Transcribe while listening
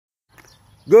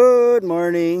Good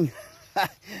morning.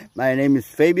 My name is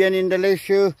Fabian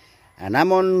Indalecio and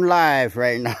I'm on live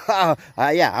right now.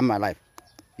 Yeah, I'm alive.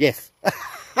 Yes.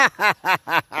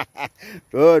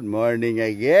 Good morning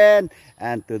again.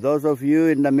 And to those of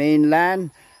you in the mainland,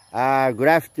 good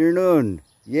afternoon.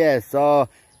 Yes, so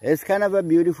it's kind of a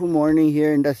beautiful morning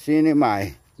here in the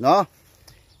CNMI, no?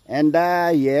 And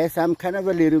yes, I'm kind of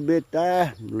a little bit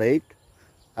late.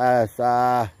 As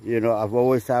you know, I've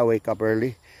always wake up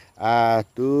early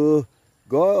to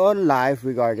go on live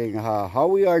regarding how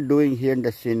we are doing here in the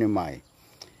CNMI.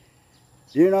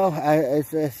 You know,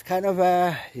 it's kind of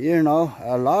a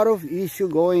lot of issue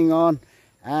going on,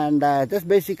 and that's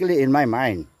basically in my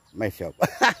mind myself.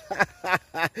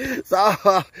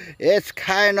 So it's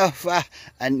kind of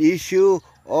an issue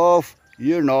of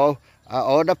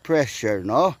all the pressure,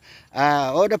 no,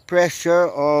 all the pressure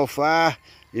of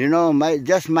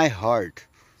my heart.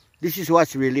 This is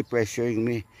what's really pressuring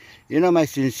me. You know, my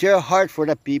sincere heart for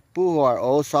the people who are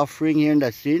all suffering here in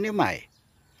the CNMI.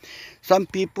 Some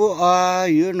people are,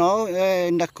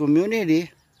 in the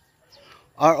community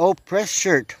are all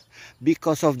pressured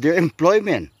because of their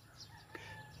employment,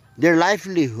 their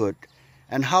livelihood.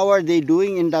 And how are they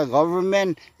doing in the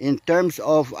government in terms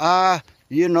of,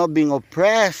 being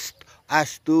oppressed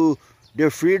as to their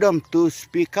freedom to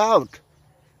speak out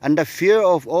and the fear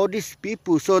of all these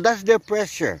people. So that's their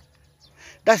pressure.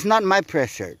 That's not my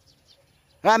pressure.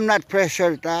 I'm not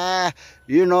pressured, by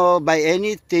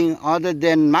anything other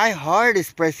than my heart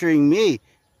is pressuring me.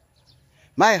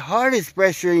 My heart is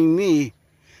pressuring me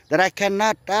that I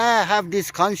cannot have this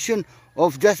conscience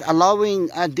of just allowing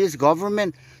this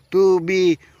government to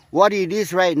be what it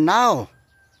is right now.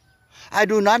 I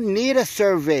do not need a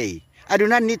survey. I do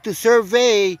not need to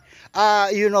survey,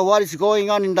 what is going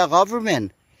on in the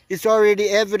government. It's already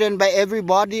evident by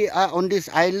everybody on this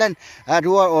island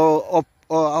who are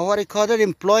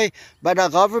employed by the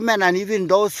government, and even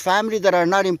those families that are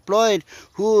not employed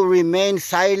who remain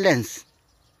silent.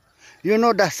 You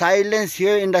know, the silence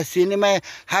here in the CNMI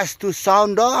has to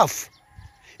sound off.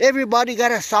 Everybody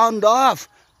gotta sound off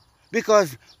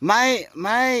because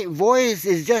my voice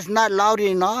is just not loud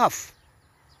enough.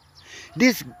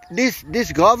 This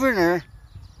governor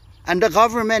and the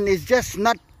government is just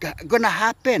not gonna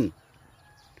happen.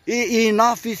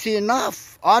 Enough is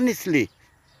enough, honestly.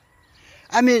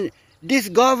 I mean, this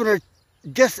governor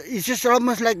is just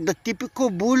almost like the typical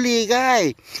bully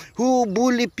guy who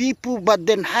bully people but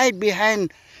then hide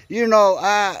behind,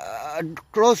 a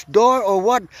closed door or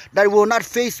what, that will not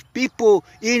face people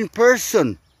in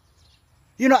person.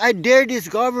 I dare this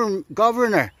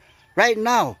governor right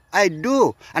now. I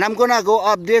do. And I'm going to go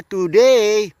up there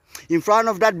today in front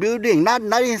of that building. Not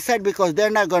inside, because they're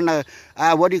not going to,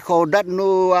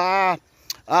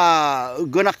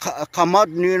 gonna come out,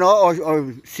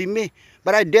 or see me.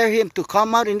 But I dare him to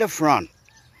come out in the front,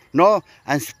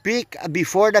 and speak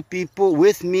before the people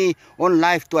with me on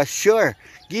live to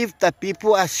give the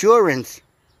people assurance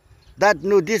that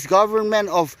this government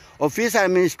of his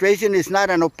administration is not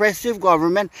an oppressive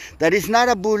government, that is not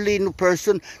a bullying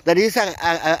person, that is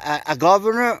a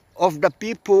governor of the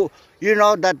people,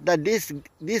 that this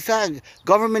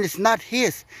government is not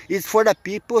his, it's for the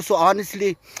people. So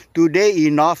honestly, today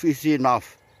enough is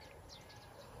enough.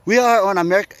 We are on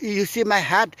America. You see my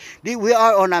hat? We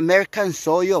are on American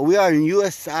soil. We are in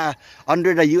U.S.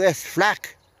 Under the U.S. flag.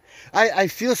 I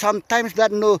feel sometimes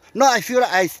that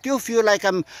I still feel like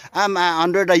I'm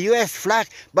under the U.S. flag.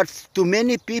 But to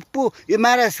many people, you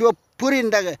might as well put in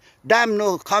the damn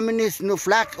communist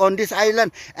flag on this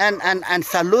island and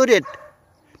salute it,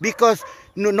 because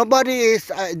nobody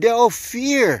is. They all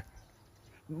fear.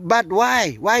 But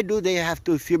why? Why do they have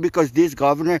to fear? Because this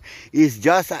governor is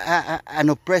just an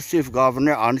oppressive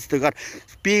governor, honest to God.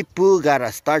 People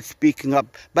gotta start speaking up.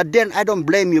 But then I don't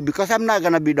blame you, because I'm not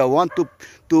gonna be the one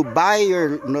to buy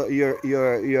your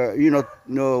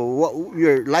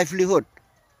livelihood.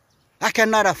 I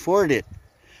cannot afford it.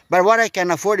 But what I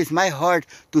can afford is my heart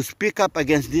to speak up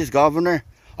against this governor.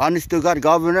 Honest to God,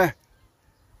 governor.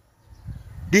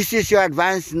 This is your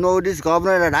advance notice,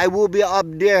 governor, that I will be up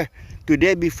there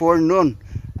today before noon,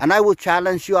 and I will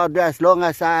challenge you out there as long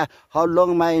as how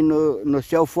long my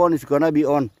cell phone is gonna be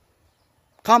on.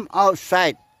 Come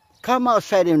outside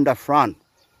in the front,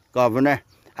 governor,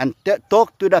 and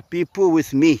talk to the people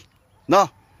with me,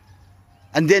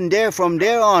 and then from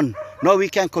there on, we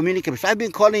can communicate. So I've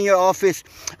been calling your office,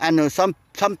 and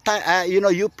sometime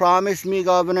you promised me,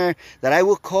 governor, that I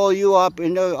will call you up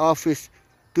in the office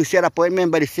to set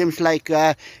appointment, but it seems like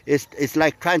it's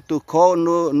like trying to call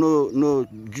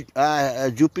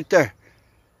Jupiter,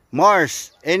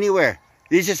 Mars, anywhere.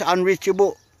 This is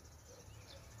unreachable.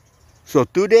 So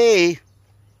today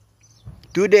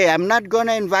I'm not going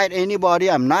to invite anybody.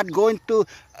 I'm not going to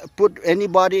put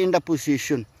anybody in the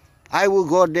position. I will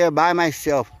go there by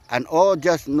myself, and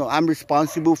I'm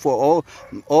responsible for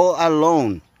all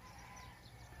alone.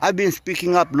 I've been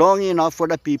speaking up long enough for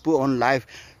the people on live.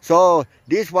 So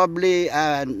this probably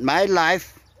my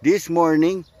life this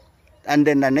morning, and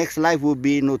then the next life will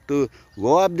be to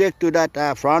go up there to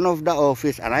that front of the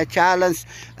office, and I challenge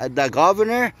the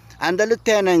governor and the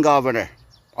lieutenant governor.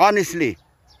 Honestly,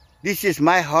 this is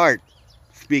my heart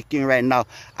speaking right now.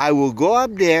 I will go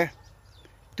up there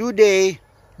today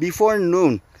before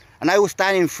noon, and I will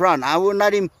stand in front. I will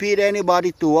not impede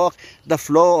anybody to walk the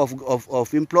flow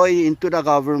of employee into the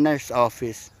governor's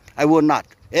office. I will not.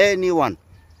 Anyone.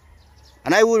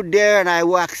 And I will dare and I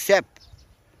will accept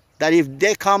that if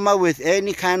they come up with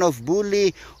any kind of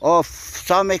bully or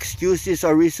some excuses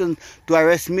or reason to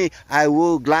arrest me, I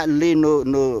will gladly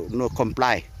no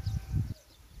comply.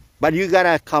 But you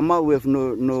gotta come up with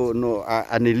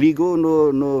an illegal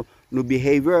no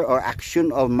behavior or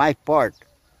action of my part.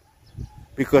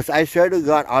 Because I swear to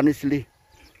God, honestly,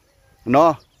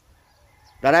 that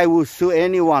I will sue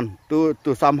anyone to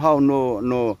somehow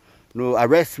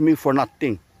arrest me for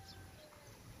nothing.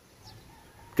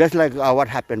 Just like what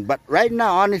happened. But right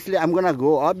now, honestly, I'm going to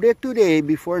go up there today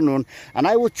before noon, and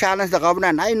I will challenge the governor.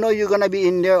 And I know you're going to be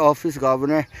in their office,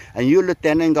 governor, and you,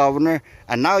 lieutenant governor.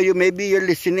 And now maybe you're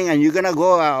listening, and you're going to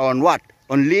go on what?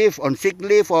 On leave, on sick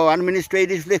leave, or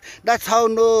administrative leave. That's how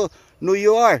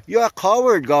you are. You're a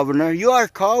coward, governor. You are a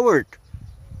coward.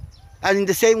 And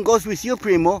the same goes with you,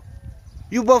 Primo.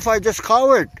 You both are just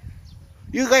coward.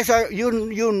 You guys are,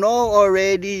 you know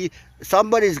already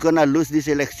somebody's going to lose this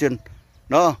election.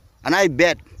 No, and I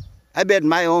bet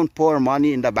my own poor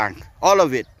money in the bank, all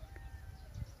of it.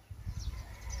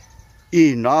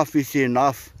 Enough is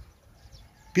enough.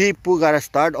 People gotta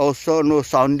start also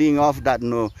sounding off that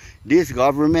this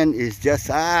government is just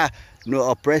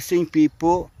oppressing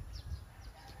people,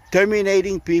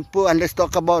 terminating people, and let's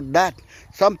talk about that.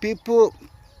 Some people,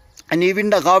 and even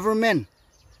the government,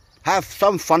 have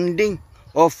some funding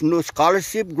of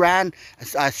scholarship grant,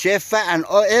 shefa, and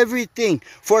everything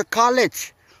for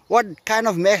college. What kind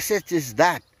of message is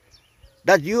that?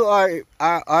 That you are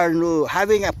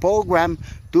having a program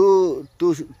to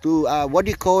what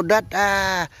do you call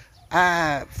that?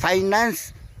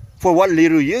 Finance for what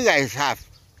little you guys have.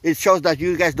 It shows that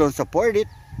you guys don't support it.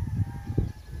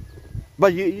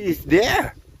 But it's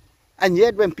there. And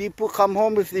yet when people come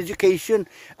home with education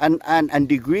and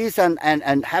degrees and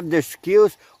have their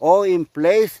skills all in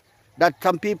place, that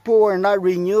some people were not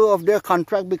renewed of their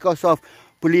contract because of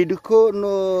political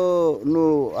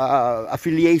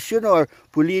affiliation or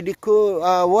political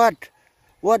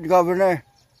what, governor?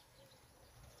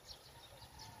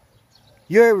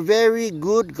 You're very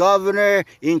good, governor,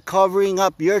 in covering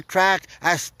up your track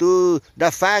as to the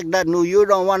fact that you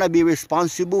don't want to be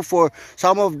responsible for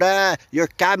some of your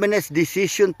cabinet's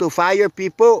decision to fire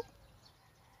people.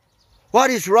 What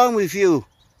is wrong with you?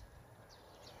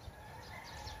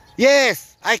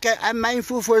 Yes, I'm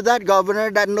mindful for that,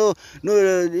 governor, that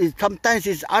sometimes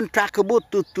it's untrackable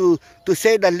to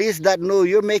say the least, that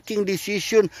you're making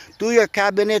decision to your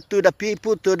cabinet, to the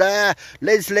people, to the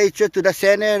legislature, to the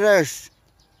senators.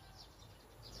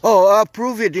 Oh,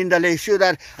 approve it in the legislature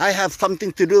that I have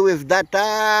something to do with that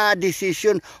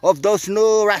decision of those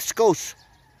rascals.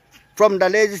 From the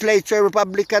legislature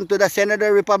Republican to the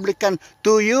senator Republican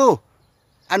to you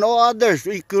and all others,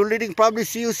 including probably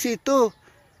CUC too,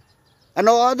 and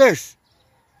all others.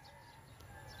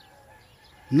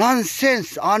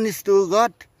 Nonsense, honest to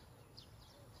God.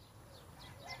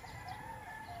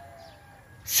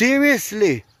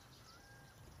 Seriously.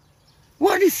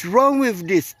 What is wrong with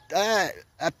this?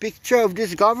 A picture of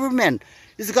this government.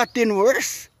 It's gotten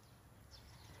worse.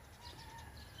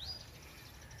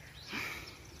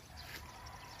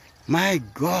 My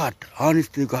God,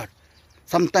 honest to God.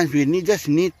 Sometimes we just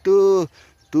need to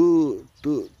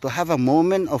have a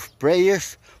moment of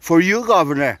prayers for you,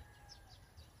 governor.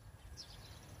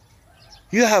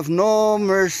 You have no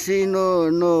mercy,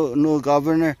 no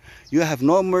governor. You have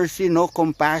no mercy, no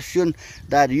compassion,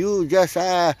 that you just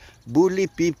bully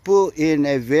people in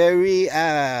a very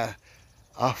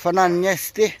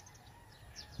fananyeste,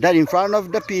 that in front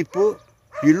of the people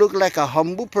you look like a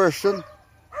humble person,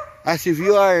 as if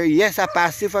you are, yes, a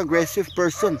passive-aggressive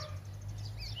person.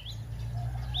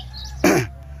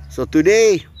 So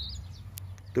today,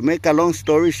 to make a long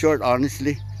story short,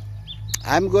 honestly,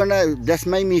 that's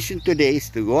my mission today, is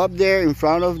to go up there in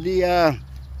front of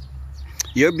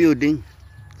your building,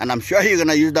 and I'm sure you're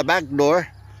gonna use the back door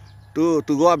to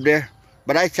go up there,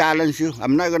 But I challenge you.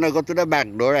 I'm not gonna go to the back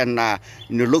door and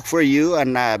look for you,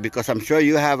 and because I'm sure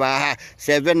you have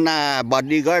 7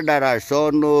 bodyguards that are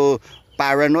so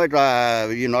paranoid.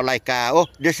 Like oh,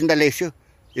 there's in the issue.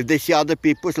 If they see other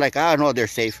people, it's like no, they're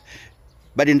safe.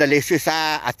 But in the issue is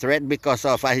a threat because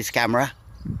of his camera.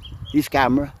 His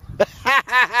camera.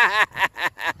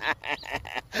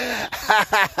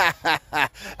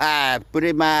 Put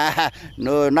him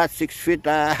no, not 6 feet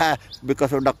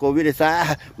because of the COVID. It's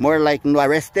more like no,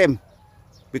 arrest him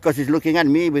because he's looking at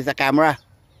me with the camera.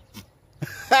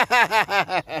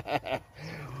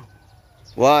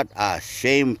 What a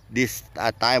shame this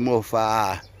time of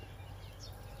our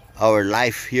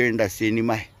life here in the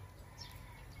CNMI.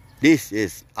 This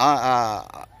is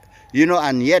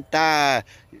and yet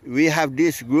we have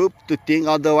this group to think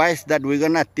otherwise, that we're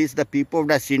gonna teach the people of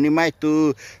the CNMI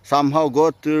to somehow go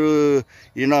to,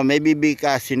 maybe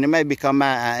CNMI become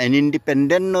an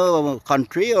independent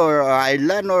country or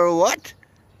island or what?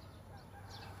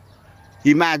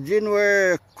 Imagine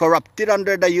we're corrupted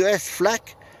under the US flag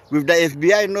with the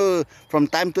FBI from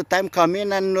time to time come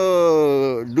in and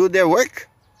do their work.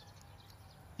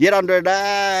 Yet under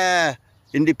the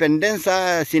independence,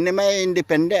 CNMI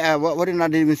independent, what did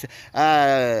not even say?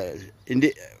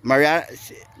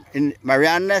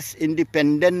 Mariana's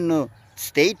independent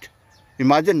state.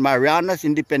 Imagine Mariana's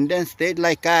independent state,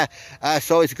 like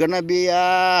so it's gonna be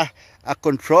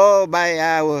control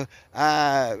by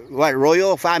what,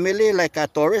 royal family, like a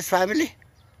Torres family.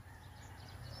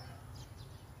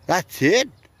 That's it.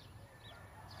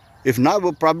 If not,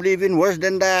 we'll probably even worse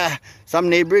than some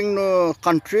neighboring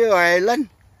country or island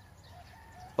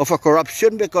of a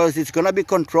corruption, because it's gonna be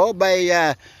controlled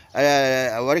by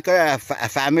what do you call it, a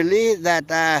family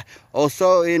that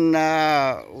also in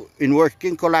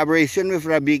working collaboration with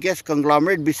the biggest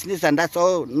conglomerate business, and that's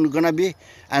all gonna be.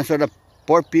 And so the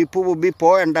poor people will be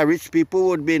poor, and the rich people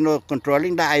would be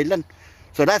controlling the island.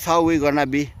 So that's how we're gonna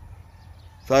be.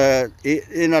 So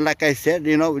like I said,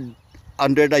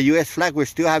 under the U.S. flag, we're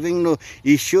still having no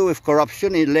issue with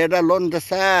corruption, let alone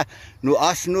just us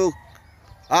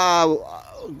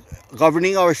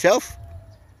governing ourselves.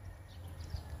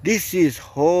 This is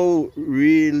how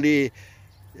really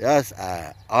just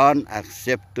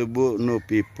unacceptable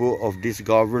people of this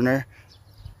governor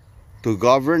to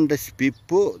govern these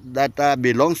people that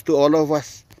belongs to all of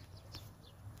us.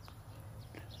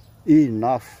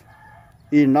 Enough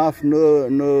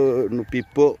no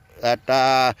people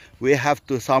that we have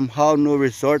to somehow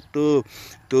resort to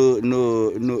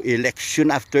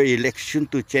election after election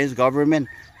to change government,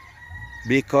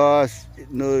 because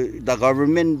the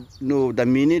government, the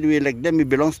minute we elect them, it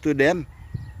belongs to them,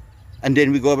 and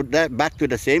then we go back to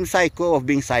the same cycle of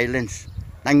being silenced.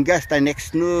 And guess the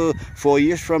next 4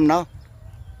 years from now.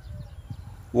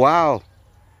 Wow.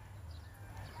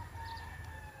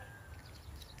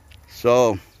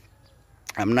 So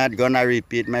I'm not gonna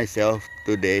repeat myself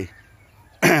today.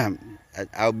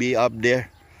 I'll be up there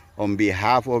on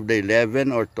behalf of the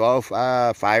 11 or 12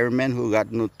 firemen who got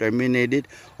terminated,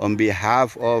 on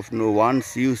behalf of one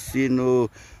CUC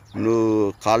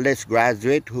college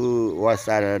graduate who was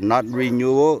not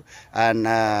renewal, and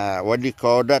what do you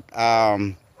call that,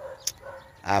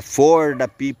 for the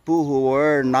people who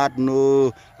were not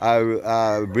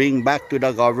bring back to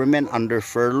the government under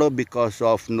furlough because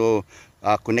of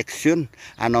connection.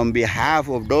 And on behalf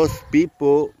of those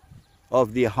people,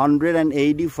 of the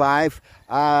 185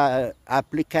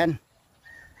 applicants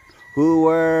who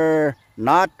were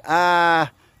not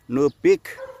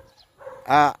picked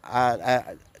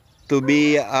to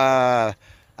be a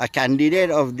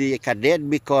candidate of the cadet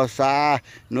because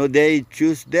they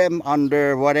choose them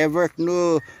under whatever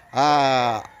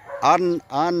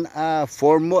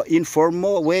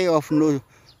informal way of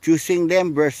choosing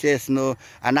them versus an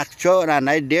actual. And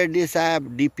I dare this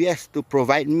DPS to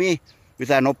provide me with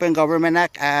an Open Government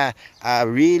Act,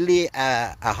 really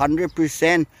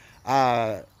 100%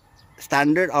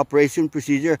 standard operation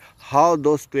procedure, how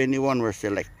those 21 were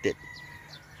selected.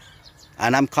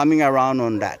 And I'm coming around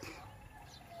on that.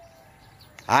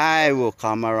 I will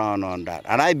come around on that.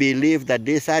 And I believe that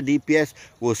this DPS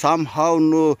will somehow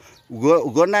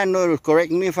gonna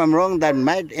correct me if I'm wrong, that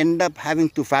might end up having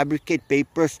to fabricate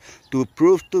papers to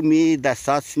prove to me that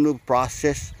such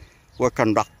process were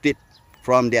conducted,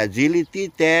 from the agility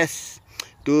test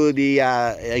to the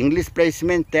English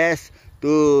placement test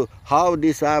to how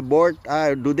this board,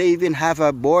 do they even have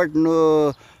a board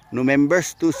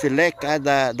members to select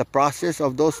the process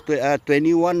of those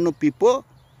 21 people?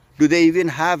 Do they even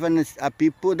have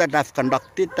people that have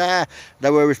conducted, that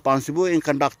were responsible in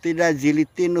conducting the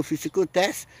agility physical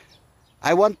test?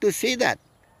 I want to see that.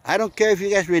 I don't care if you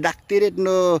guys redacted it,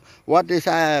 no, what is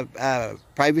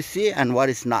privacy and what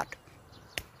is not.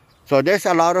 So there's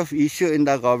a lot of issue in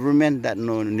the government that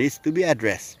needs to be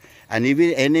addressed. And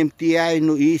even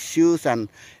NMTI issues and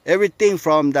everything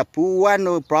from the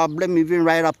PUA problem, even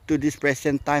right up to this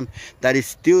present time, that is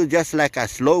still just like a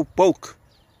slow poke.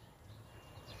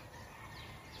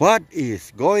 What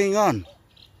is going on?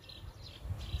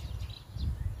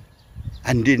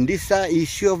 And then this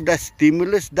issue of the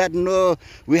stimulus that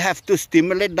we have to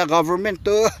stimulate the government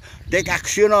to take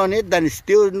action on it, then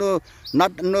still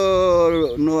not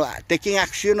taking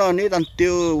action on it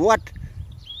until what?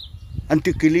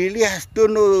 Until Kilili has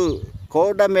to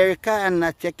call America and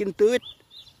check into it.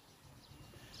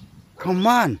 Come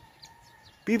on.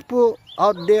 People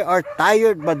out there are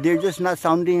tired, but they're just not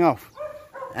sounding off.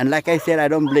 And like I said, I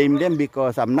don't blame them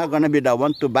because I'm not going to be the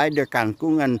one to buy their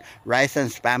kangkong and rice and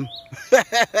spam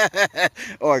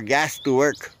or gas to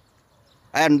work.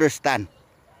 I understand.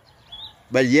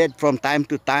 But yet from time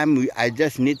to time, I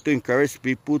just need to encourage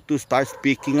people to start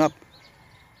speaking up.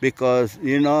 Because,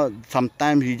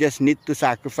 sometimes you just need to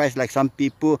sacrifice. Like some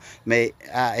people may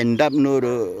end up,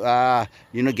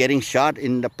 getting shot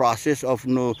in the process of,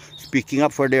 speaking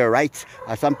up for their rights.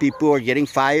 Some people are getting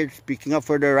fired speaking up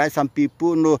for their rights. Some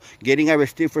people, getting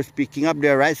arrested for speaking up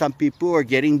their rights. Some people are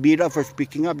getting beat up for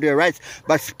speaking up their rights.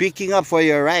 But speaking up for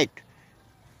your right,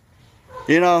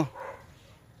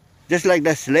 just like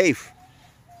the slave.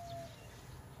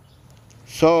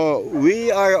 So we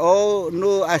are all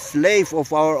a slave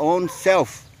of our own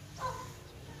self.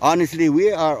 Honestly,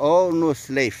 we are all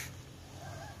slave.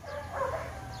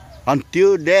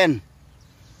 Until then,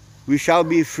 we shall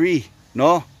be free,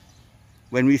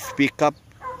 when we speak up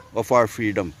of our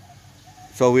freedom.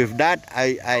 So with that,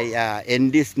 I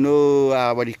end this live.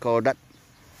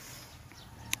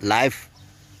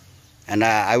 And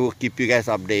I will keep you guys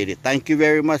updated. Thank you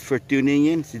very much for tuning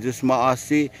in. Si Diyos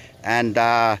Maasi. And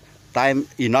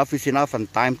enough is enough and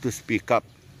time to speak up,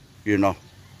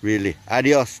 really.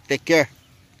 Adios. Take care.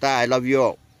 I love you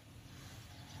all.